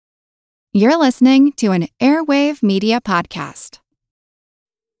You're listening to an Airwave Media Podcast.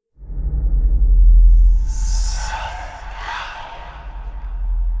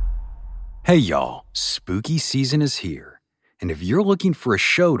 Hey y'all, spooky season is here. And if you're looking for a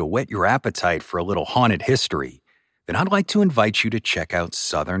show to whet your appetite for a little haunted history, then I'd like to invite you to check out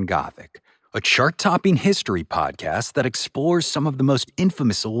Southern Gothic, a chart-topping history podcast that explores some of the most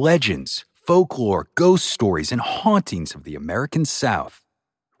infamous legends, folklore, ghost stories, and hauntings of the American South.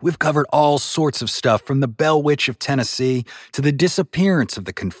 We've covered all sorts of stuff from the Bell Witch of Tennessee to the disappearance of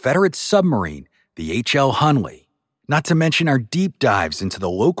the Confederate submarine, the H.L. Hunley. Not to mention our deep dives into the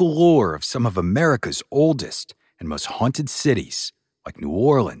local lore of some of America's oldest and most haunted cities, like New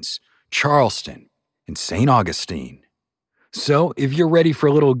Orleans, Charleston, and St. Augustine. So, if you're ready for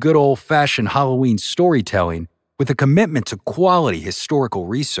a little good old-fashioned Halloween storytelling with a commitment to quality historical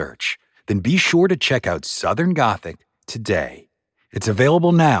research, then be sure to check out Southern Gothic today. It's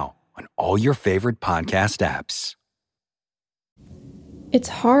available now on all your favorite podcast apps. It's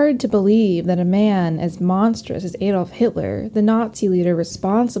hard to believe that a man as monstrous as Adolf Hitler, the Nazi leader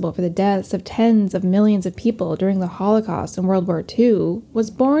responsible for the deaths of tens of millions of people during the Holocaust and World War II,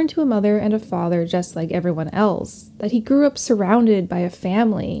 was born to a mother and a father just like everyone else, that he grew up surrounded by a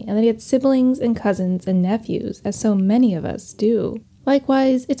family, and that he had siblings and cousins and nephews, as so many of us do.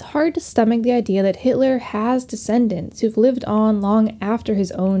 Likewise, it's hard to stomach the idea that Hitler has descendants who've lived on long after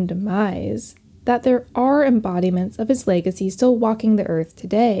his own demise, that there are embodiments of his legacy still walking the earth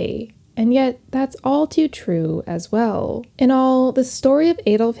today. And yet, that's all too true as well. In all, the story of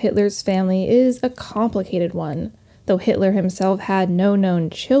Adolf Hitler's family is a complicated one, though Hitler himself had no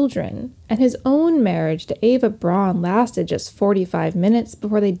known children, and his own marriage to Eva Braun lasted just 45 minutes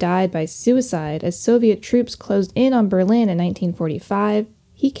before they died by suicide as Soviet troops closed in on Berlin in 1945.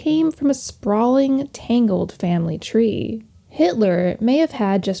 He came from a sprawling, tangled family tree. Hitler may have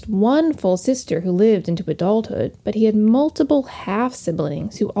had just one full sister who lived into adulthood, but he had multiple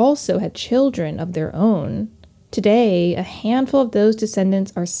half-siblings who also had children of their own. Today, a handful of those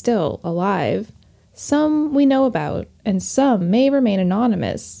descendants are still alive. Some we know about, and some may remain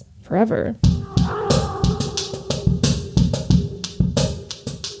anonymous forever.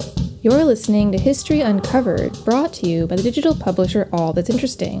 You're listening to History Uncovered, brought to you by the digital publisher All That's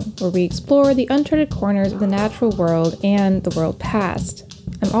Interesting, where we explore the uncharted corners of the natural world and the world past.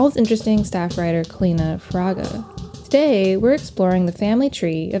 I'm All That's Interesting staff writer Kalina Fraga. Today, we're exploring the family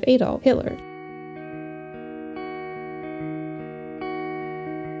tree of Adolf Hitler.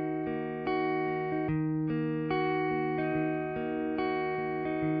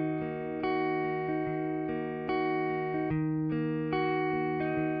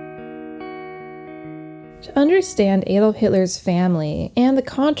 To understand Adolf Hitler's family and the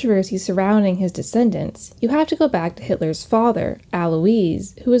controversy surrounding his descendants, you have to go back to Hitler's father,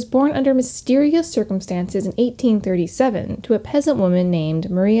 Alois, who was born under mysterious circumstances in 1837 to a peasant woman named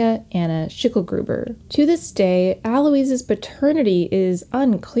Maria Anna Schicklgruber. To this day, Alois's paternity is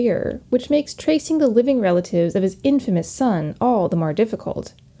unclear, which makes tracing the living relatives of his infamous son all the more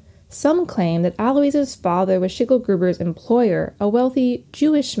difficult. Some claim that Alois's father was Schicklgruber's employer, a wealthy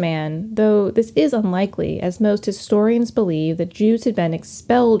Jewish man, though this is unlikely, as most historians believe that Jews had been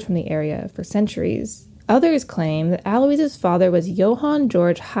expelled from the area for centuries. Others claim that Alois's father was Johann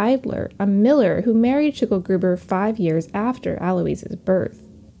Georg Heidler, a miller who married Schicklgruber 5 years after Alois's birth.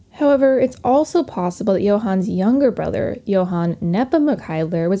 However, it's also possible that Johann's younger brother, Johann Nepomuk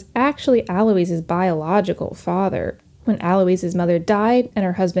Heidler, was actually Alois's biological father. When Alois's mother died and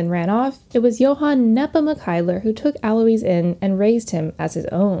her husband ran off, it was Johann Nepomuk Heidler who took Alois in and raised him as his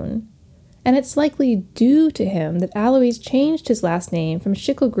own. And it's likely due to him that Alois changed his last name from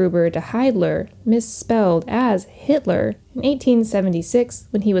Schicklgruber to Heidler, misspelled as Hitler, in 1876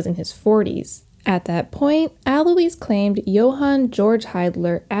 when he was in his 40s. At that point, Alois claimed Johann Georg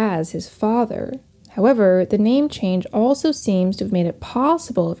Heidler as his father. However, the name change also seems to have made it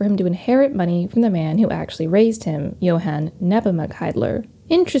possible for him to inherit money from the man who actually raised him, Johann Nepomuk Heidler.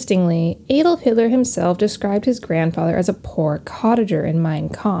 Interestingly, Adolf Hitler himself described his grandfather as a poor cottager in Mein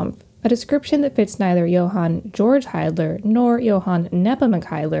Kampf, a description that fits neither Johann Georg Heidler nor Johann Nepomuk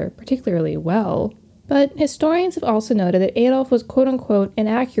Heidler particularly well. But historians have also noted that Adolf was quote-unquote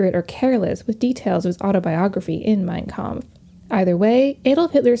inaccurate or careless with details of his autobiography in Mein Kampf. Either way,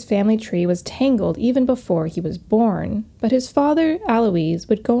 Adolf Hitler's family tree was tangled even before he was born, but his father, Alois,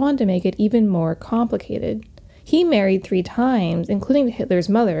 would go on to make it even more complicated. He married 3 times, including Hitler's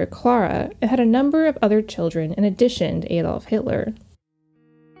mother, Clara, and had a number of other children in addition to Adolf Hitler.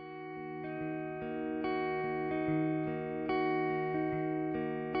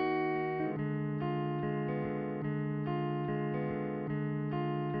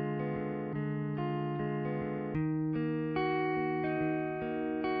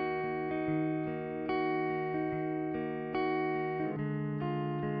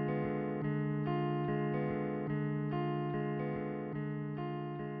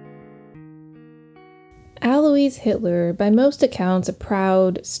 Alois Hitler, by most accounts a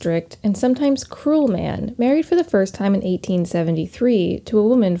proud, strict, and sometimes cruel man, married for the first time in 1873 to a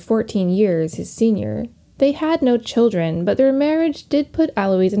woman 14 years his senior. They had no children, but their marriage did put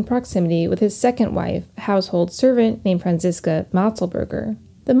Alois in proximity with his second wife, a household servant named Franziska Matzelberger.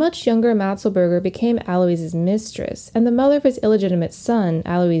 The much younger Matzelberger became Alois's mistress and the mother of his illegitimate son,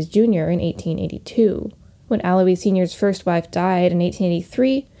 Alois Jr., in 1882. When Alois Sr.'s first wife died in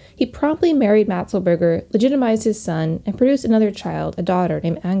 1883, he promptly married Matzelberger, legitimized his son, and produced another child, a daughter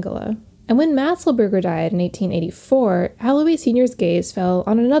named Angela. And when Matzelberger died in 1884, Alois Sr.'s gaze fell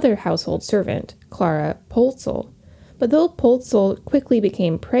on another household servant, Clara Polzel. But though Polzel quickly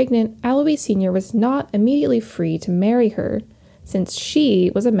became pregnant, Alois Sr. was not immediately free to marry her, since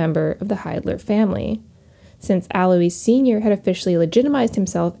she was a member of the Heidler family. Since Alois Sr. had officially legitimized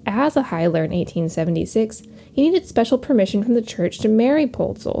himself as a Heidler in 1876, he needed special permission from the church to marry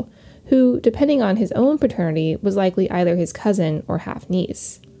Polzel, who, depending on his own paternity, was likely either his cousin or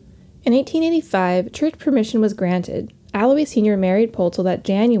half-niece. In 1885, church permission was granted. Alois Sr. married Polzel that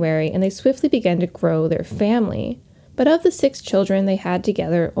January, and they swiftly began to grow their family. But of the 6 children they had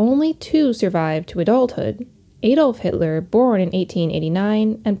together, only 2 survived to adulthood. Adolf Hitler, born in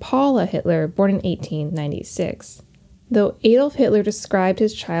 1889, and Paula Hitler, born in 1896. Though Adolf Hitler described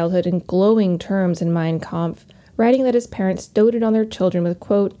his childhood in glowing terms in Mein Kampf, writing that his parents doted on their children with,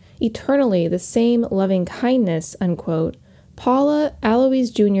 quote, eternally the same loving kindness, unquote, Paula, Alois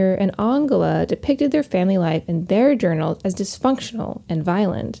Jr., and Angela depicted their family life in their journals as dysfunctional and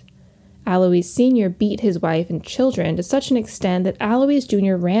violent. Alois Sr. beat his wife and children to such an extent that Alois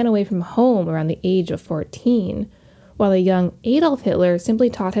Jr. ran away from home around the age of 14, while the young Adolf Hitler simply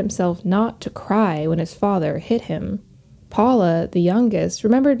taught himself not to cry when his father hit him. Paula, the youngest,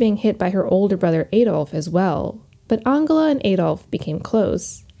 remembered being hit by her older brother Adolf as well, but Angela and Adolf became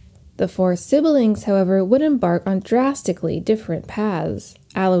close. The 4 siblings, however, would embark on drastically different paths.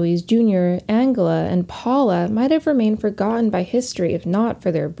 Alois Jr., Angela, and Paula might have remained forgotten by history if not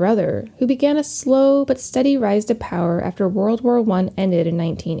for their brother, who began a slow but steady rise to power after World War I ended in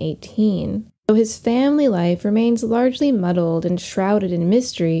 1918. Though his family life remains largely muddled and shrouded in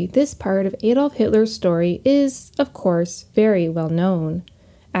mystery, this part of Adolf Hitler's story is, of course, very well known.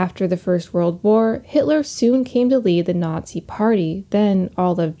 After the First World War, Hitler soon came to lead the Nazi Party, then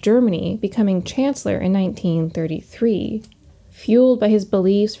all of Germany, becoming Chancellor in 1933. Fueled by his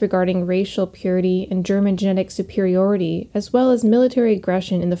beliefs regarding racial purity and German genetic superiority, as well as military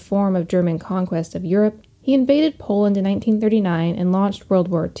aggression in the form of German conquest of Europe, he invaded Poland in 1939 and launched World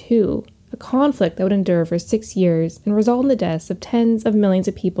War II, a conflict that would endure for 6 years and result in the deaths of tens of millions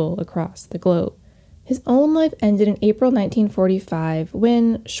of people across the globe. His own life ended in April 1945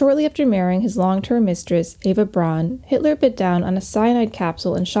 when, shortly after marrying his long-term mistress, Eva Braun, Hitler bit down on a cyanide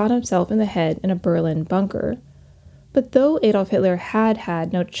capsule and shot himself in the head in a Berlin bunker. But though Adolf Hitler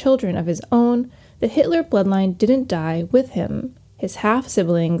had no children of his own, the Hitler bloodline didn't die with him. His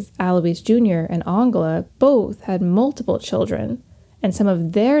half-siblings, Alois Jr. and Angela, both had multiple children, and some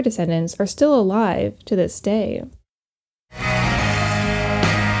of their descendants are still alive to this day.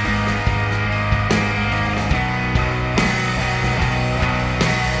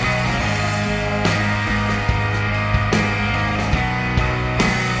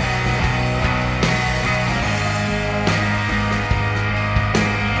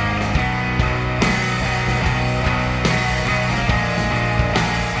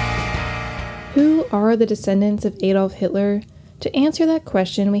 Who are the descendants of Adolf Hitler? To answer that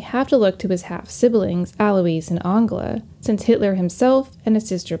question, we have to look to his half-siblings, Alois and Angela, since Hitler himself and his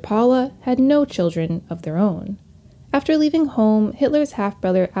sister Paula had no children of their own. After leaving home, Hitler's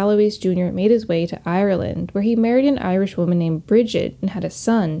half-brother Alois Jr. made his way to Ireland, where he married an Irish woman named Bridget and had a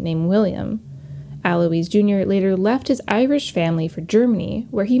son named William. Alois Jr. later left his Irish family for Germany,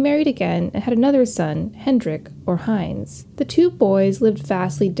 where he married again and had another son, Hendrik, or Heinz. The 2 boys lived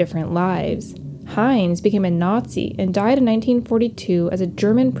vastly different lives. Heinz became a Nazi and died in 1942 as a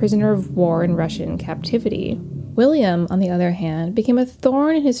German prisoner of war in Russian captivity. William, on the other hand, became a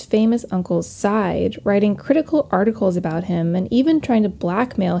thorn in his famous uncle's side, writing critical articles about him and even trying to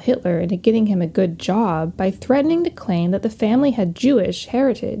blackmail Hitler into getting him a good job by threatening to claim that the family had Jewish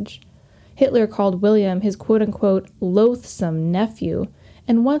heritage. Hitler called William his quote-unquote loathsome nephew,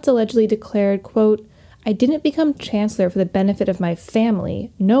 and once allegedly declared, quote, I didn't become chancellor for the benefit of my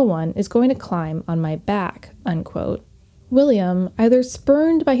family. No one is going to climb on my back, unquote. William, either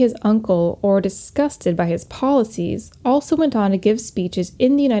spurned by his uncle or disgusted by his policies, also went on to give speeches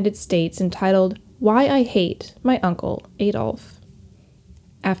in the United States entitled, Why I Hate My Uncle Adolf.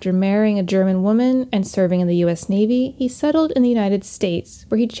 After marrying a German woman and serving in the U.S. Navy, he settled in the United States,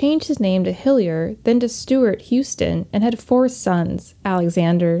 where he changed his name to Hillier, then to Stuart Houston, and had 4 sons,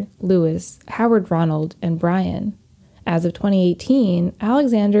 Alexander, Louis, Howard Ronald, and Brian. As of 2018,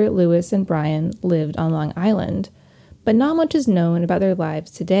 Alexander, Louis, and Brian lived on Long Island, but not much is known about their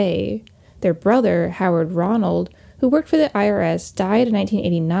lives today. Their brother, Howard Ronald, who worked for the IRS, died in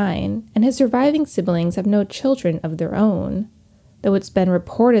 1989, and his surviving siblings have no children of their own. Though it's been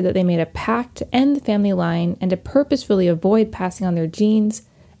reported that they made a pact to end the family line and to purposefully avoid passing on their genes,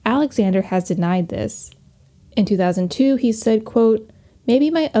 Alexander has denied this. In 2002, he said, quote,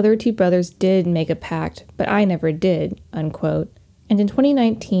 "Maybe my other 2 brothers did make a pact, but I never did," unquote. And in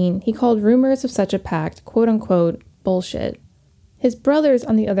 2019, he called rumors of such a pact, quote-unquote, bullshit. His brothers,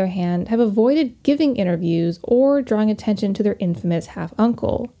 on the other hand, have avoided giving interviews or drawing attention to their infamous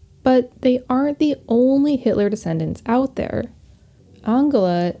half-uncle. But they aren't the only Hitler descendants out there.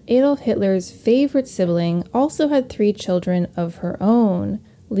 Angela, Adolf Hitler's favorite sibling, also had 3 children of her own,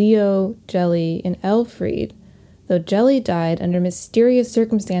 Leo, Jelly, and Elfried. Though Jelly died under mysterious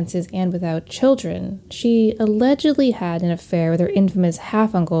circumstances and without children, she allegedly had an affair with her infamous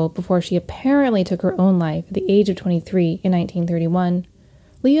half-uncle before she apparently took her own life at the age of 23 in 1931.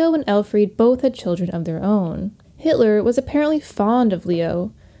 Leo and Elfried both had children of their own. Hitler was apparently fond of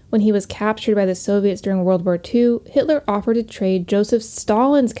Leo. When he was captured by the Soviets during World War II, Hitler offered to trade Joseph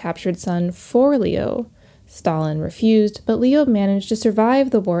Stalin's captured son for Leo. Stalin refused, but Leo managed to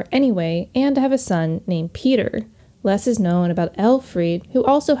survive the war anyway and to have a son named Peter. Less is known about Elfried, who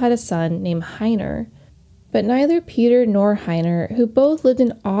also had a son named Heiner. But neither Peter nor Heiner, who both lived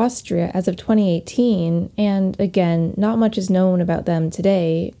in Austria as of 2018, and again, not much is known about them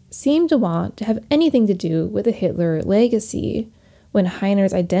today, seem to want to have anything to do with the Hitler legacy. When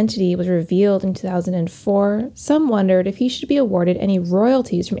Heiner's identity was revealed in 2004, some wondered if he should be awarded any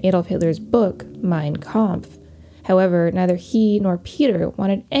royalties from Adolf Hitler's book, Mein Kampf. However, neither he nor Peter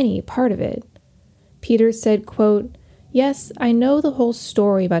wanted any part of it. Peter said, quote, "Yes, I know the whole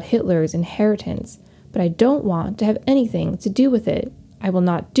story about Hitler's inheritance, but I don't want to have anything to do with it. I will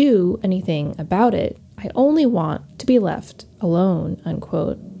not do anything about it. I only want to be left alone,"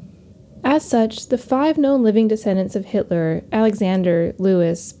 unquote. As such, the 5 known living descendants of Hitler, Alexander,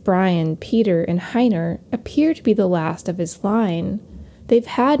 Louis, Brian, Peter, and Heiner, appear to be the last of his line. They've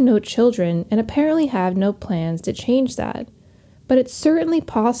had no children and apparently have no plans to change that. But it's certainly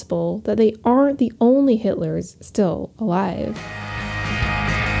possible that they aren't the only Hitlers still alive.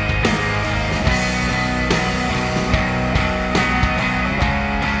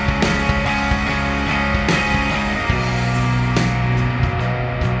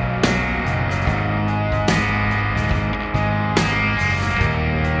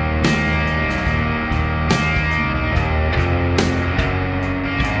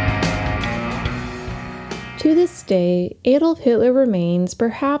 To this day, Adolf Hitler remains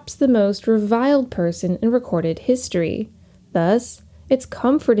perhaps the most reviled person in recorded history. Thus, it's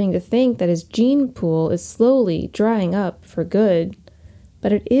comforting to think that his gene pool is slowly drying up for good.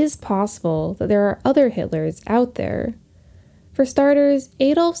 But it is possible that there are other Hitlers out there. For starters,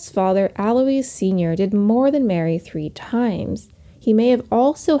 Adolf's father, Alois Sr., did more than marry 3 times. He may have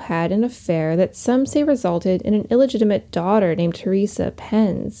also had an affair that some say resulted in an illegitimate daughter named Teresa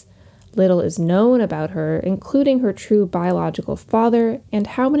Penz. Little is known about her, including her true biological father and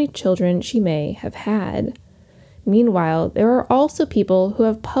how many children she may have had. Meanwhile, there are also people who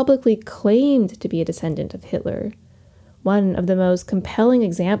have publicly claimed to be a descendant of Hitler. One of the most compelling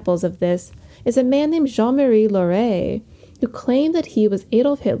examples of this is a man named Jean-Marie Lauré, who claimed that he was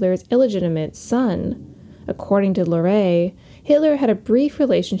Adolf Hitler's illegitimate son. According to Lauré, Hitler had a brief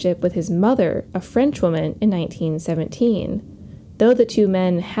relationship with his mother, a French woman, in 1917. Though the 2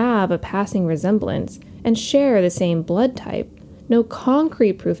 men have a passing resemblance and share the same blood type, no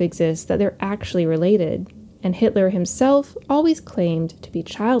concrete proof exists that they're actually related, and Hitler himself always claimed to be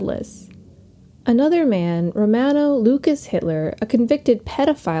childless. Another man, Romano Lucas Hitler, a convicted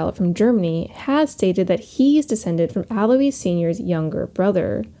pedophile from Germany, has stated that he's descended from Alois Sr.'s younger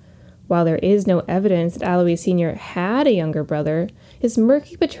brother. While there is no evidence that Alois Sr. had a younger brother, his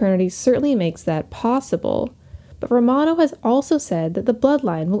murky paternity certainly makes that possible. But Romano has also said that the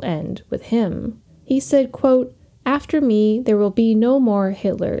bloodline will end with him. He said, quote, "After me, there will be no more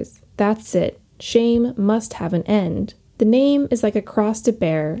Hitlers. That's it. Shame must have an end. The name is like a cross to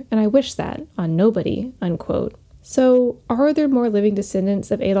bear, and I wish that on nobody," unquote. So, are there more living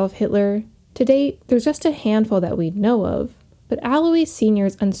descendants of Adolf Hitler? To date, there's just a handful that we know of. But Alois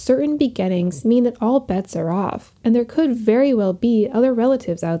Sr.'s uncertain beginnings mean that all bets are off, and there could very well be other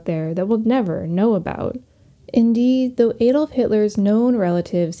relatives out there that we'll never know about. Indeed, though Adolf Hitler's known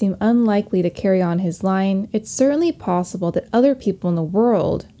relatives seem unlikely to carry on his line, it's certainly possible that other people in the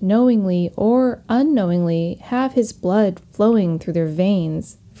world, knowingly or unknowingly, have his blood flowing through their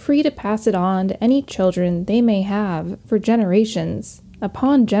veins, free to pass it on to any children they may have for generations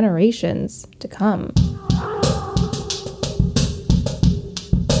upon generations to come.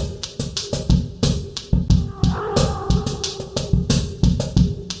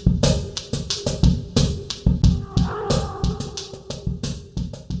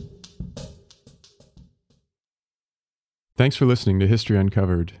 Thanks for listening to History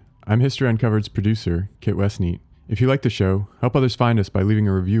Uncovered. I'm History Uncovered's producer, Kit Westneat. If you like the show, help others find us by leaving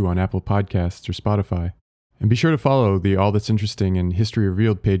a review on Apple Podcasts or Spotify. And be sure to follow the All That's Interesting and History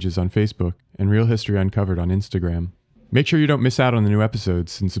Revealed pages on Facebook and Real History Uncovered on Instagram. Make sure you don't miss out on the new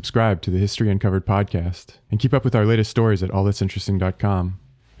episodes and subscribe to the History Uncovered podcast. And keep up with our latest stories at allthat'sinteresting.com.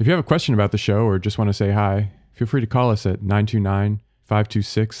 If you have a question about the show or just want to say hi, feel free to call us at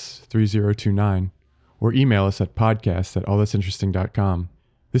 929-526-3029. or email us at podcast@allthat'sinteresting.com.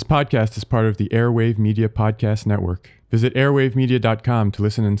 This podcast is part of the Airwave Media Podcast Network. Visit airwavemedia.com to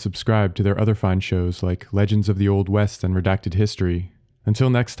listen and subscribe to their other fine shows like Legends of the Old West and Redacted History. Until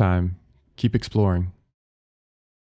next time, keep exploring.